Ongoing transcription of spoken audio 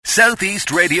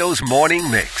Southeast Radio's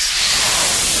morning mix.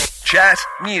 Chat,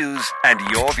 news and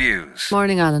your views.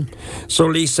 Morning, Alan. So,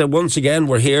 Lisa, once again,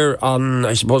 we're here on,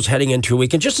 I suppose, heading into a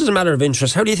week. And just as a matter of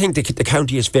interest, how do you think the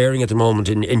county is faring at the moment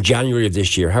in January of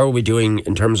this year? How are we doing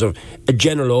in terms of a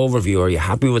general overview? Are you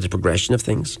happy with the progression of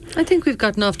things? I think we've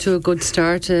gotten off to a good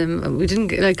start. We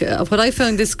didn't what I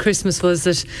found this Christmas was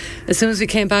that as soon as we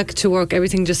came back to work,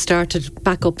 everything just started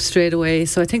back up straight away.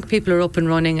 So I think people are up and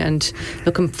running and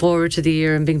looking forward to the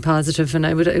year and being positive. And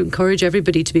I would encourage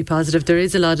everybody to be positive. There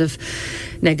is a lot of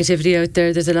negativity out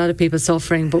there. There's a lot of people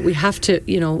suffering, but we have to,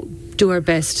 do our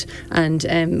best and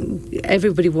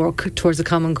everybody work towards a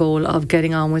common goal of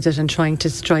getting on with it and trying to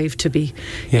strive to be,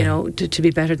 to be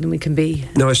better than we can be.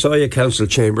 Now, I saw you at Council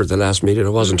Chamber at the last meeting. I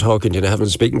wasn't talking to you and I haven't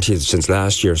been speaking to you since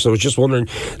last year. So I was just wondering,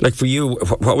 like for you,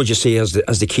 what would you see as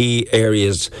the key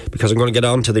areas? Because I'm going to get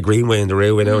on to the Greenway and the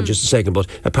Railway now in just a second. But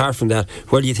apart from that,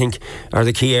 where do you think are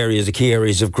the key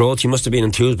areas of growth? You must have been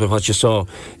enthused by what you saw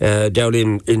down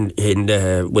in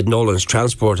with Nolan's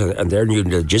Transport and their new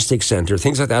logistics centre.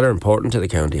 Things like that are important to the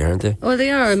county, aren't they? Well,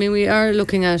 they are. I mean, we are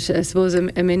looking at, I suppose,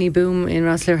 a mini boom in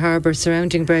Rosslare Harbour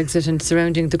surrounding Brexit and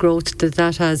surrounding the growth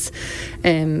that has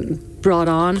brought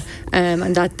on,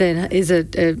 and that then is a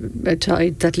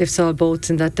tide that lifts all boats,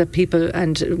 and that people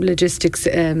and logistics,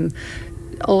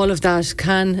 all of that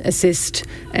can assist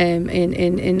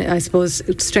in I suppose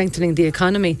strengthening the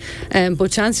economy.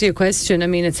 But to answer your question, I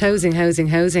mean, it's housing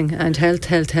and health,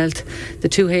 the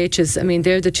two H's. I mean,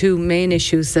 they're the two main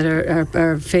issues that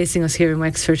are facing us here in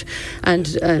Wexford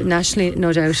and nationally,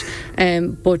 no doubt.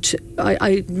 But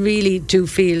I really do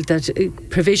feel that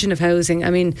provision of housing, I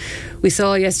mean, we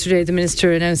saw yesterday the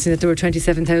Minister announcing that there were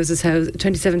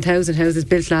 27,000 houses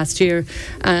built last year,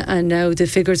 and now the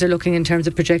figures are looking in terms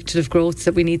of projected of growth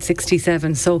that we need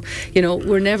 67. So,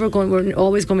 we're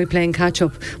always going to be playing catch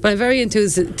up. But I'm very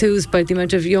enthused by the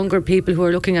amount of younger people who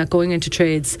are looking at going into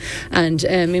trades. And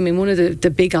I mean, one of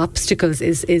the big obstacles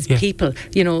is people.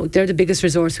 They're the biggest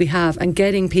resource we have, and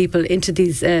getting people into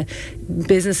these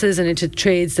businesses and into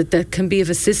trades that can be of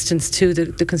assistance to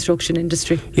the construction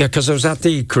industry. Yeah, because I was at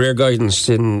the career guidance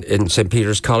in St.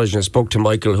 Peter's College and I spoke to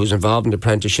Michael, who's involved in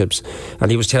apprenticeships,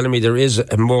 and he was telling me there is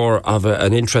more of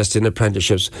an interest in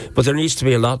apprenticeships, but there needs to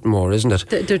be a lot more, isn't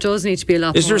it? There does need to be a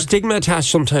lot more. Is there a stigma attached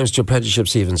sometimes to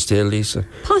apprenticeships even still, Lisa?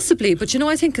 Possibly, but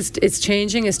I think it's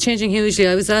changing. It's changing hugely.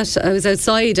 I was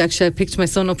outside, actually. I picked my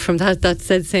son up from that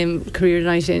said same career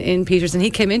night in Peters, and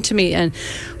he came into me, and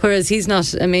whereas he's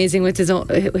not amazing with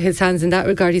his hands in that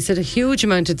regard, he said a huge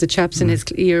amount of the chaps in his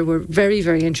ear were very,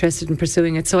 very interested in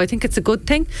pursuing it. So I think it's a good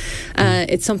thing.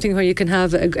 It's something where you can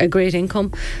have a great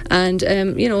income and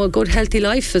a good healthy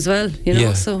life as well.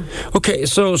 So okay,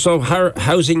 so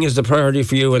housing is the priority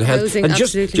for you, and health. Housing, and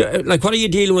absolutely. Just what are you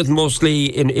dealing with mostly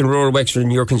in rural Wexford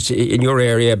in your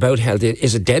area about health?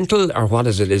 Is it dental or what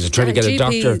is it? Is it trying to get a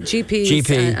doctor?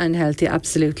 GP and health, yeah,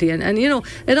 absolutely. And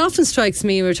it often strikes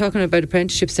me, we were talking about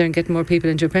apprenticeships there and getting more people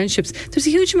into apprenticeships. There's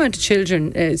a huge amount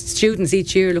of students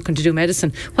each year looking to do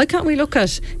medicine. Why can't we look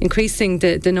at increasing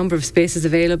the number of spaces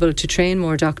available to train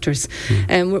more doctors?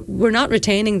 We're not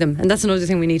retaining them, and that's another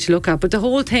thing we need to look at. But the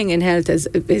whole thing in health has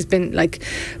been like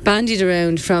bandied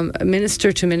around from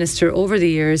minister to minister over the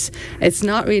years. It's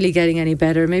not really getting any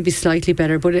better, maybe slightly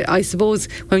better, but I suppose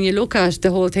when you look at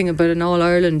the whole thing about an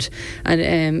All-Ireland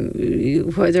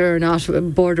and whether or not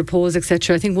border pose,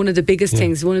 etc., I think one of the biggest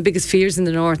things, one of the biggest fears in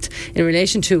the north in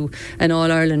relation to an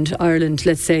All-Ireland,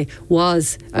 let's say,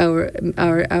 was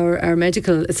our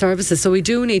medical services. So we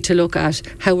do need to look at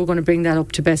how we're going to bring that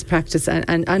up to best practice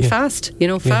and fast,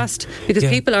 fast, because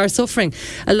people are suffering.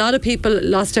 A lot of people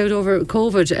lost out over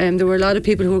COVID, and there were a lot of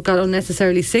people who got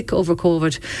unnecessarily sick over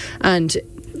COVID, and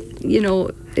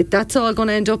that's all going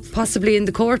to end up possibly in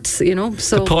the courts, So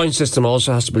the point system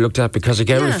also has to be looked at, because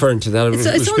again, referring to that,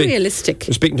 it's unrealistic. I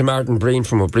was speaking to Martin Breen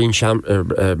from O'Brien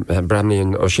Bramley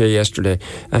and O'Shea yesterday,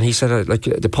 and he said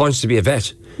the points to be a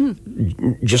vet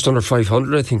just under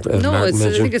 500, I think. No, I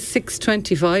think it's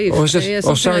 625. Oh, is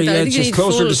it? Sorry, it's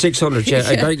closer to 600. Yeah,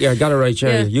 I got it right.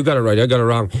 Yeah, you got it right. I got it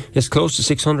wrong. It's close to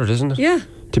 600, isn't it? Yeah,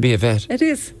 to be a vet. It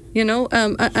is.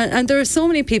 And there are so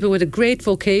many people with a great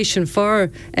vocation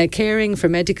for caring, for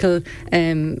medical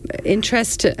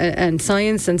interest and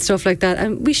science and stuff like that,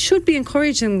 and we should be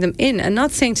encouraging them in and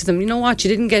not saying to them, you know what, you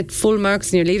didn't get full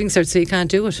marks in your leaving cert, so you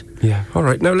can't do it. Yeah, all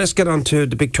right. Now let's get on to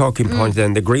the big talking point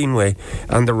then, the Greenway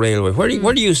and the Railway.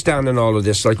 Where do you stand in all of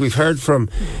this? Like, we've heard from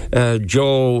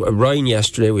Joe Ryan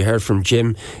yesterday, we heard from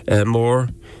Jim Moore.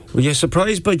 Were you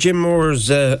surprised by Jim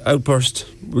Moore's outburst?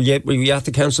 Were you at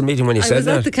the council meeting when he said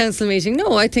that? I was at the council meeting.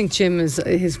 No, I think Jim is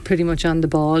pretty much on the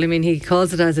ball. I mean, he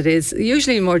calls it as it is,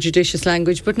 usually in more judicious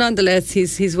language, but nonetheless,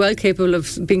 he's well capable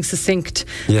of being succinct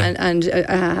and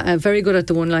very good at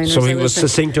the one-liners. So he was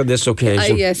succinct on this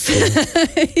occasion? Yes. Yeah.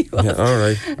 He was. Yeah, all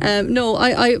right. No,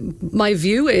 my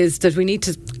view is that we need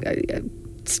to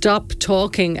stop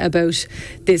talking about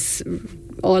this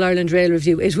All-Ireland Rail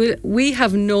Review. We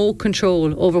have no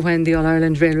control over when the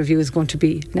All-Ireland Rail Review is going to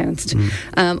be announced.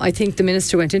 I think the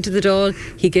Minister went into the Dáil.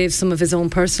 He gave some of his own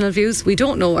personal views. We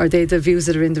don't know, are they the views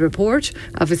that are in the report?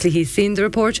 Obviously he's seen the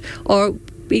report. Or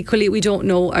equally, we don't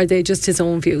know, are they just his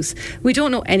own views? We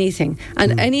don't know anything.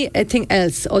 And anything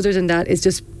else other than that is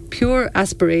just pure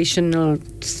aspirational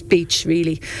speech,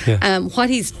 really. Yeah. What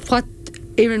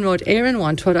Éireann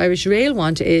want, what Irish Rail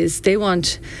want, is they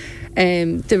want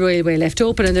the railway left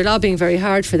open, and they're lobbying very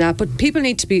hard for that. But people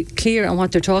need to be clear on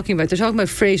what they're talking about. They're talking about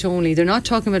freight only. They're not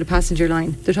talking about a passenger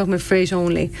line. They're talking about freight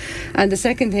only. And the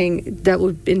second thing that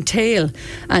would entail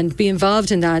and be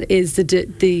involved in that is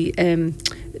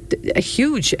a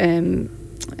huge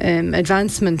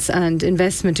advancements and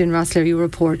investment in Rosslare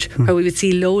Europort, where we would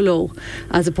see low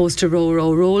as opposed to row.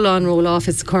 Roll on, roll off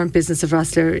is the current business of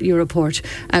Rosslare Europort.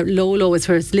 Low is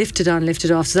where it's lifted on,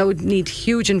 lifted off. So that would need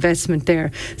huge investment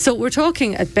there. So we're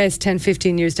talking at best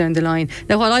 10-15 years down the line.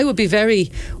 Now, what I would be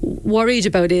very worried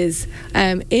about is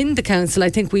in the council, I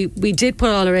think we did put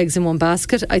all our eggs in one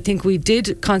basket. I think we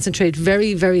did concentrate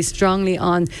very, very strongly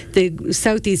on the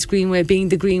South East Greenway being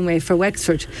the Greenway for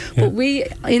Wexford. Yeah. But we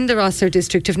in the Rosslare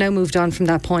district have now moved on from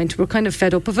that point. We're kind of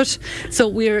fed up of it. So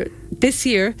we're this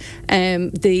year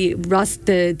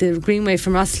the Greenway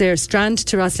from Rosslare Strand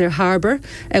to Rosslare Harbour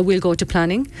will go to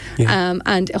planning,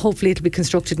 and hopefully it'll be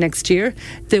constructed next year.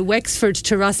 The Wexford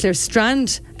to Rosslare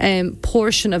Strand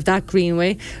portion of that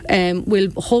Greenway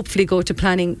will hopefully go to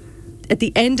planning at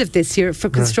the end of this year, for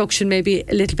construction maybe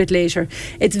a little bit later.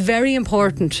 It's very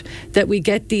important that we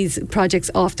get these projects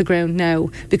off the ground now,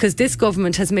 because this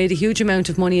government has made a huge amount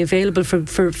of money available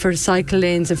for cycle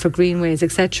lanes and for greenways,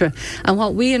 etc. And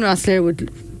what we in Rosslare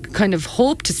would kind of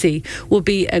hope to see will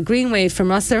be a greenway from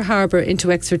Rosslare Harbour into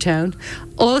Wexford Town,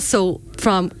 also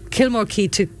from Kilmore Quay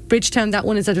to Bridgetown. That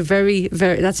one is at a very,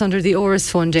 very, that's under the ORIS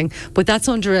funding, but that's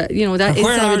under that is already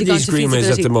where are these greenways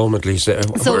at the moment, Lisa?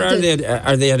 So are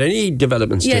they at any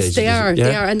development stage? Yes, they are.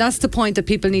 They are, and that's the point that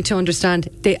people need to understand.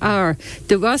 They are.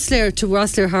 The Rosslare to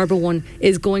Rosslare Harbour one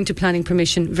is going to planning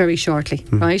permission very shortly,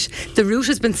 right? The route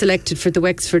has been selected for the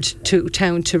Wexford to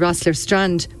Town to Rosslare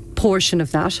Strand portion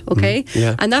of that, okay?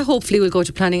 And that hopefully will go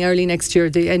to planning early next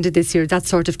year, the end of this year, that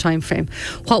sort of time frame.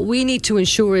 What we need to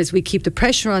ensure is we keep the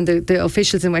pressure on the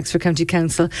officials in Wexford County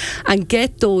Council and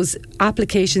get those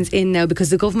applications in now, because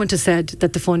the government has said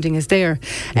that the funding is there.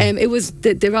 It was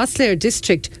the Rosslare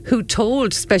district who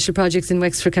told Special Projects in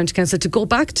Wexford County Council to go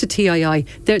back to TII.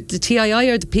 The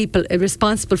TII are the people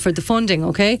responsible for the funding,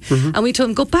 okay? And we told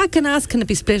them, go back and ask, can it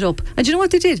be split up? And you know what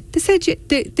they did?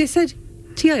 They said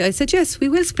TII said, yes, we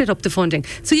will split up the funding.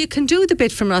 So you can do the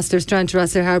bit from Rosslare Strand to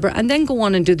Rosslare Harbour and then go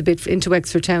on and do the bit into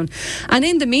Wexford Town. And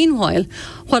in the meanwhile,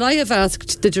 what I have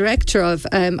asked the director of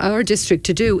our district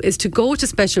to do is to go to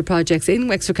Special Projects in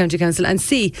Wexford County Council and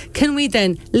see, can we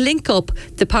then link up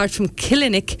the part from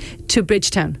Killinnick to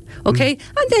Bridgetown, okay?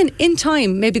 And then in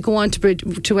time, maybe go on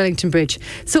to Wellington Bridge.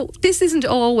 So this isn't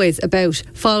always about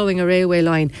following a railway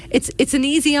line. It's an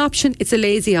easy option, it's a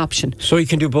lazy option. So you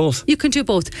can do both? You can do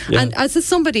both. Yeah. And as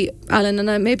somebody, Alan,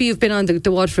 and maybe you've been on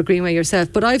the Waterford Greenway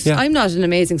yourself, but I'm not an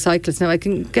amazing cyclist now. I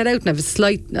can get out and have a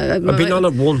slight... I've been on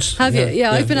it once. Have you?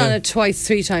 Yeah, I've been on it twice,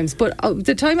 3 times. But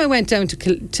the time I went down to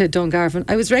Dungarvan,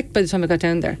 I was wrecked by the time I got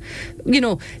down there. You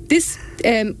know, this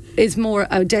is more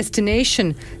a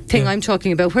destination thing I'm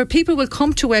talking about, where people will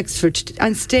come to Wexford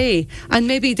and stay, and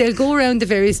maybe they'll go around the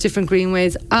various different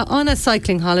greenways on a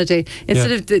cycling holiday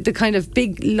instead of the kind of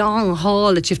big long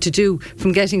haul that you have to do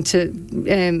from getting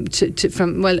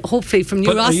hopefully from New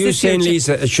Ross. But are you saying,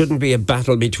 Lisa, it shouldn't be a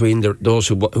battle between those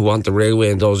who want the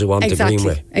railway and those who want the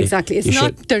greenway? Exactly.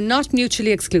 They're not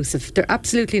mutually exclusive. They're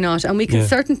absolutely not. And we can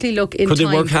certainly look in time. Could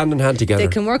they work hand in hand together? They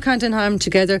can work hand in hand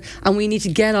together, and we need to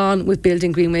get on with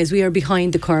building greenways. We are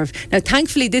behind the curve. Now,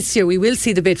 thankfully, this year we will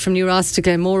see the bit from New Ross to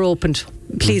Glenmore opened,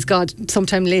 please God,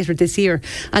 sometime later this year.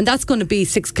 And that's going to be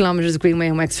 6 kilometres of greenway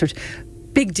in Wexford.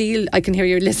 big deal, I can hear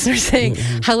your listeners saying.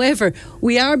 However,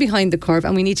 we are behind the curve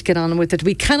and we need to get on with it.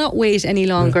 We cannot wait any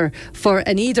longer for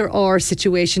an either-or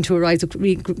situation to arise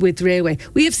with railway.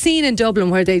 We have seen in Dublin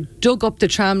where they dug up the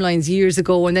tram lines years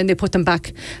ago and then they put them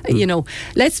back.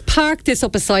 Let's park this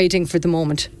up a siding for the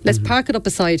moment. Let's park it up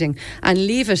a siding and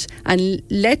leave it and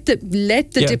let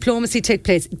the diplomacy take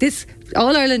place. This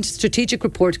All-Ireland Strategic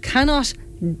Report cannot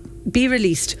be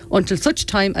released until such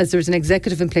time as there's an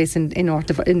executive in place in the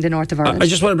north of Ireland. I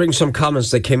just want to bring some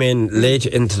comments that came in late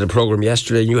into the programme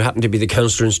yesterday. You happen to be the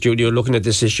councillor in studio looking at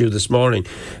this issue this morning.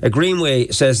 A Greenway,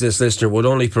 says this listener, would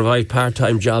only provide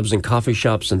part-time jobs in coffee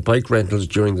shops and bike rentals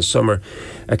during the summer.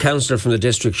 A councillor from the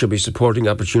district should be supporting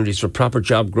opportunities for proper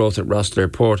job growth at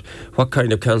Rosslare Port. What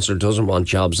kind of councillor doesn't want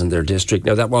jobs in their district?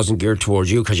 Now, that wasn't geared towards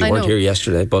you because you weren't here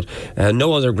yesterday, but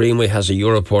no other Greenway has a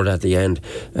Europort at the end.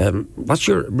 What's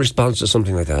your response to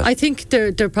something like that? I think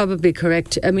they're probably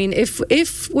correct. I mean,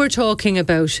 if we're talking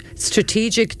about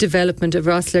strategic development of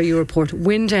Rosslare Europort,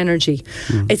 wind energy,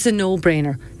 it's a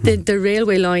no-brainer. The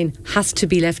railway line has to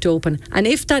be left open. And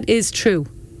if that is true,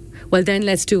 well then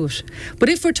let's do it. But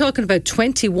if we're talking about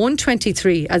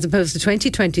 21-23 as opposed to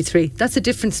 2023, that's a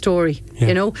different story,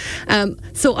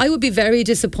 so I would be very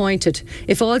disappointed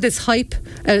if all this hype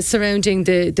surrounding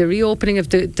the reopening of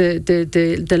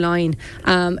the line,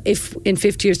 if in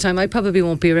 50 years time, I probably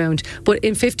won't be around, but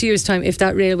in 50 years time, if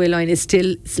that railway line is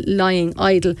still lying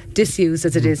idle, disused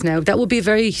as it is now, that would be a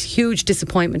very huge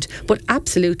disappointment. But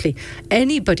absolutely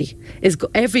everybody is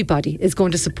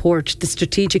going to support the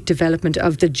strategic development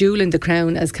of the jewel in the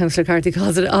crown, as Councillor Carthy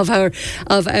calls it, of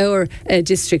our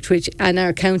district, and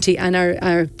our county and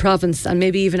our province and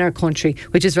maybe even our country,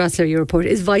 which is Rosslare Europort,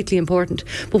 is vitally important.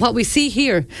 But what we see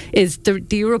here is the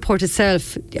Europort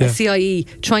itself, CIE,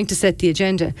 trying to set the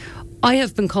agenda. I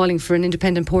have been calling for an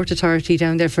independent port authority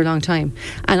down there for a long time,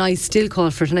 and I still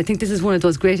call for it. And I think this is one of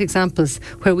those great examples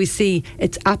where we see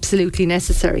it's absolutely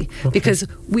necessary, because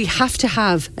we have to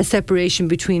have a separation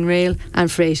between rail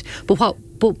and freight.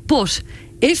 But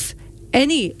if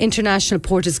any international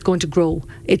port is going to grow,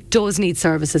 it does need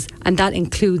services, and that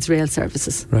includes rail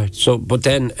services. Right. So, but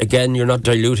then again, you're not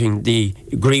diluting the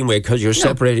Greenway because you're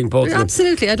separating both of them.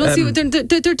 Absolutely. I don't see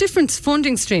they're different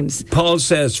funding streams. Paul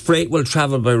says freight will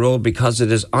travel by road because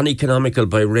it is uneconomical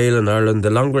by rail in Ireland.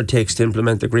 The longer it takes to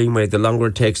implement the Greenway, the longer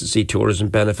it takes to see tourism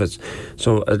benefits.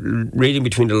 So, reading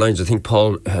between the lines, I think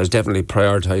Paul has definitely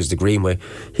prioritised the Greenway.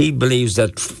 He believes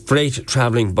that freight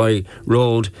travelling by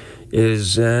road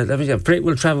is freight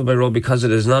will travel by road because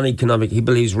it is non-economic. He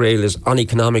believes rail is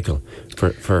uneconomical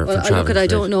for travel. I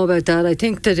don't know about that. I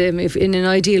think that if in an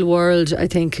ideal world, I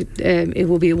think it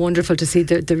would be wonderful to see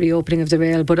the reopening of the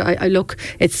rail. But I look,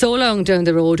 it's so long down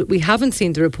the road. We haven't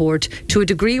seen the report. To a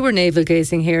degree, we're navel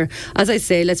gazing here. As I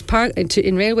say, let's park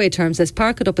in railway terms. Let's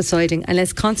park it up a siding and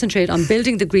let's concentrate on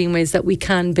building the greenways that we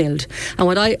can build. And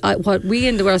what we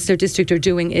in the Rosslare district are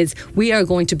doing is we are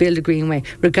going to build a greenway,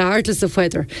 regardless of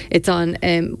whether it's on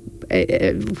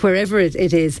wherever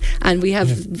it is, and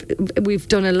we've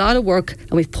done a lot of work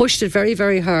and we've pushed it very,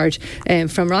 very hard,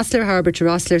 from Rosslare Harbour to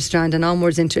Rosslare Strand and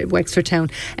onwards into Wexford Town,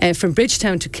 from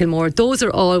Bridgetown to Kilmore. Those are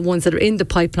all ones that are in the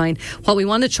pipeline. What we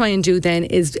want to try and do then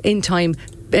is in time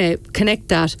connect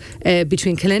that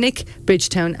between Killinnick,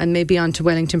 Bridgetown and maybe on to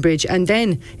Wellington Bridge, and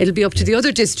then it'll be up to the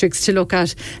other districts to look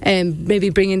at maybe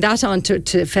bringing that on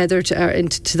to Feather or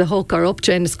into the Hook or up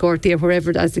to Enniscorthy or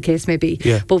wherever as the case may be.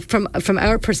 But from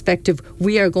our perspective,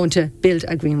 we are going to build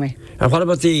a greenway. And what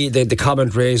about the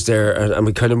comment raised there, and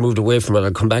we kind of moved away from it.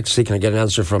 I'll come back to see, can I get an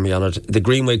answer from you on it? The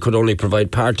Greenway could only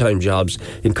provide part-time jobs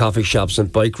in coffee shops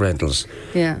and bike rentals.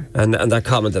 And that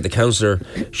comment that the councillor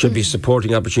should be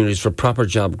supporting opportunities for proper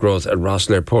job growth at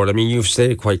Rosslare Port. I mean, you've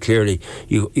stated quite clearly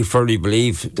you firmly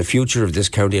believe the future of this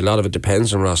county, a lot of it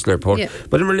depends on Rosslare Port.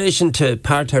 But in relation to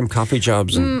part-time coffee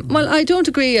jobs well, I don't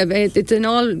agree. It's an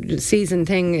all-season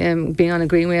thing, being on a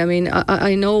greenway. I mean,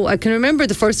 I know, I can remember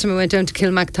the first time I went down to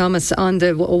Kilmac Thomas on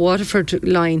the Waterford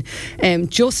line,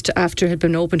 just after it had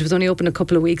been opened. It was only open a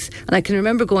couple of weeks, and I can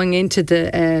remember going into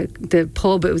the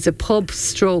pub. It was a pub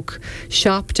stroke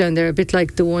shop down there, a bit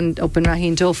like the one up in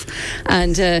Raheen Duff,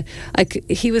 and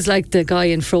he was like the guy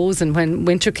in Frozen when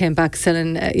winter came back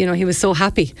selling, he was so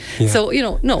happy. So,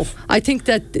 no, I think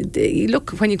that,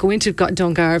 look, when you go into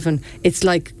Dungarvan, it's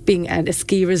like being at a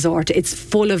ski resort. It's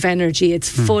full of energy. It's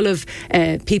full of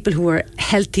people who are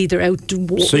healthy. They're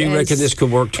outdoors. So you reckon this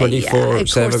could work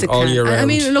 24/7 all year round? I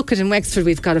mean, look, in Wexford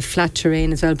we've got a flat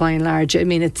terrain as well, by and large. I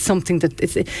mean, it's something that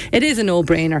it is a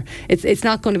no-brainer. It's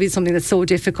not going to be something that's so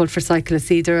difficult for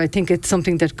cyclists either. I think it's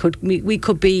something that we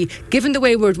could be, given the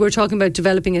way we're talking about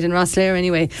developing it in Rosslare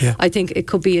anyway. Yeah. I think it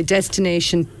could be a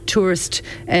destination, tourist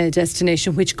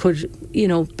destination, which could,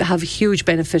 have a huge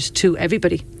benefit to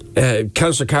everybody.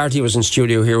 Councillor Carty was in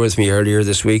studio here with me earlier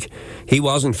this week. He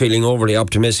wasn't feeling overly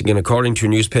optimistic, and according to a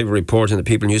newspaper report in the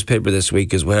People newspaper this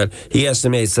week as well, he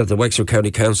estimates that the Wexford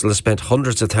County Council has spent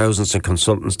hundreds of thousands on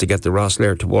consultants to get the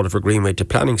Rosslare to Waterford Greenway to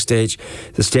planning stage,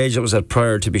 the stage that was at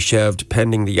prior to be shelved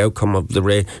pending the outcome of the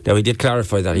raid. Now, he did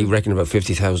clarify that. He reckoned about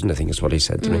 50,000, I think is what he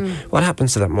said to me. What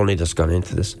happens to that money that's gone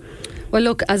into this? Well,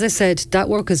 look, as I said, that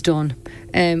work is done.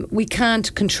 We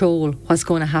can't control what's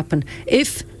going to happen.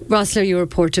 If Rosslare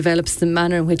Europort develops the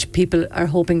manner in which people are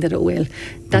hoping that it will,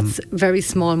 that's very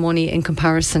small money in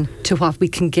comparison to what we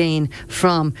can gain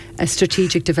from a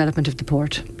strategic development of the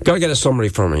port. Got to get a summary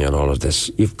from me on all of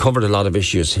this. You've covered a lot of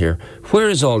issues here. Where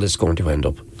is all this going to end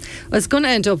up? Well, it's going to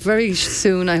end up very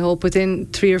soon, I hope. Within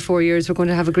 3 or 4 years, we're going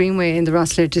to have a greenway in the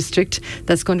Rosslare district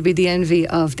that's going to be the envy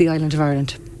of the island of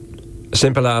Ireland.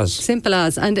 Simple as. Simple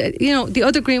as. And, the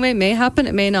other greenway may happen,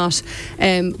 it may not.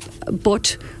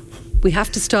 But we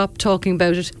have to stop talking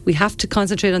about it. We have to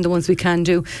concentrate on the ones we can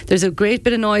do. There's a great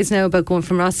bit of noise now about going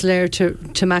from Rosslare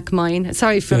to Macmine.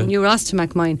 From New Ross to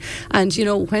Macmine. And,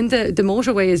 when the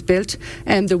motorway is built,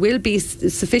 there will be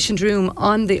sufficient room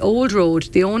on the old road,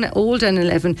 the old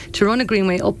N11, to run a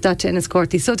greenway up that to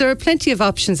Enniscorthy. So there are plenty of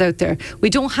options out there. We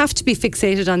don't have to be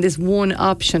fixated on this one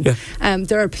option. Yeah.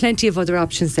 There are plenty of other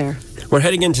options there. We're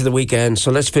heading into the weekend,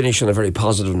 so let's finish on a very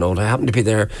positive note. I happened to be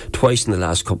there twice in the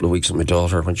last couple of weeks with my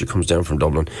daughter when she comes down from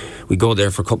Dublin. We go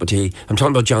there for a cup of tea. I'm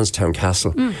talking about Johnstown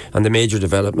Castle and the major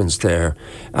developments there.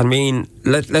 I mean,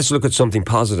 let's look at something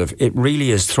positive. It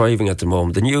really is thriving at the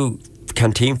moment. The new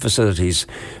canteen facilities,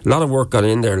 a lot of work got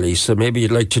in there, Lisa. Maybe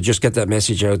you'd like to just get that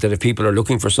message out that if people are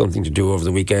looking for something to do over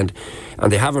the weekend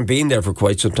and they haven't been there for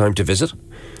quite some time, to visit.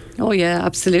 Oh yeah,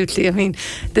 absolutely. I mean,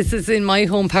 this is in my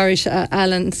home parish,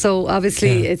 Alan. So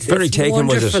obviously, it's very taken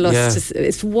with it.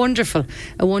 It's wonderful,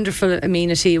 a wonderful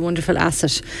amenity, a wonderful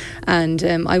asset. And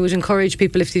I would encourage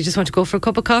people, if you just want to go for a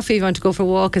cup of coffee, you want to go for a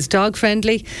walk, it's dog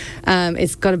friendly.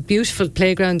 It's got a beautiful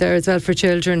playground there as well for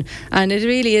children, and it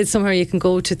really is somewhere you can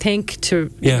go to think, to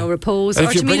repose, and or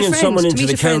if you're to meet a bringing friend, someone into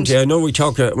the county. I know we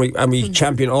talk and we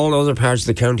champion all other parts of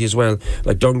the county as well,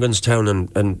 like Dunganstown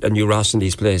and New Ross and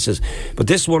these places. But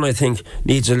this one, I think,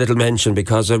 needs a little mention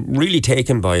because I'm really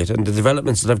taken by it, and the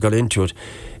developments that I've got into it.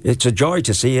 It's a joy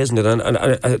to see, isn't it?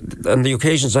 And the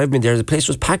occasions I've been there, the place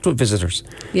was packed with visitors.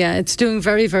 Yeah, it's doing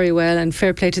very, very well, and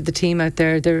fair play to the team out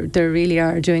there. They really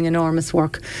are doing enormous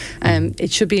work.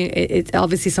 It should be, it's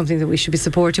obviously something that we should be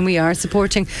supporting. We are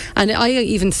supporting, and I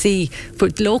even see for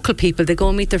local people, they go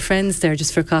and meet their friends there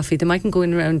just for coffee. They mightn't go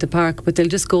in around the park, but they'll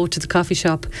just go to the coffee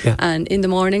shop. Yeah. And in the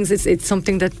mornings, it's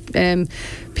something that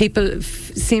people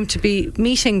seem to be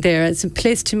meeting there. It's a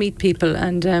place to meet people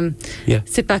and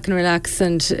sit back and relax,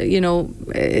 and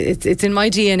it's in my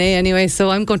DNA anyway, so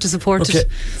I'm going to support it.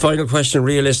 Final question,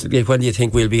 realistically, when do you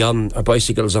think we'll be on our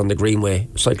bicycles on the Greenway,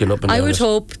 cycling up and down? I would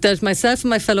hope that myself and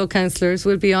my fellow councillors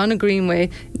will be on a Greenway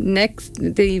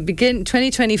begin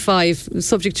 2025,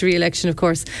 subject to re-election of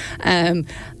course,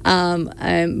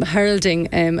 heralding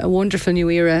a wonderful new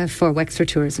era for Wexford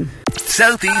tourism.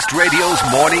 South East Radio's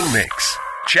morning mix.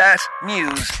 Chat,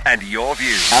 news and your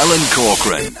views. Alan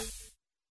Corcoran.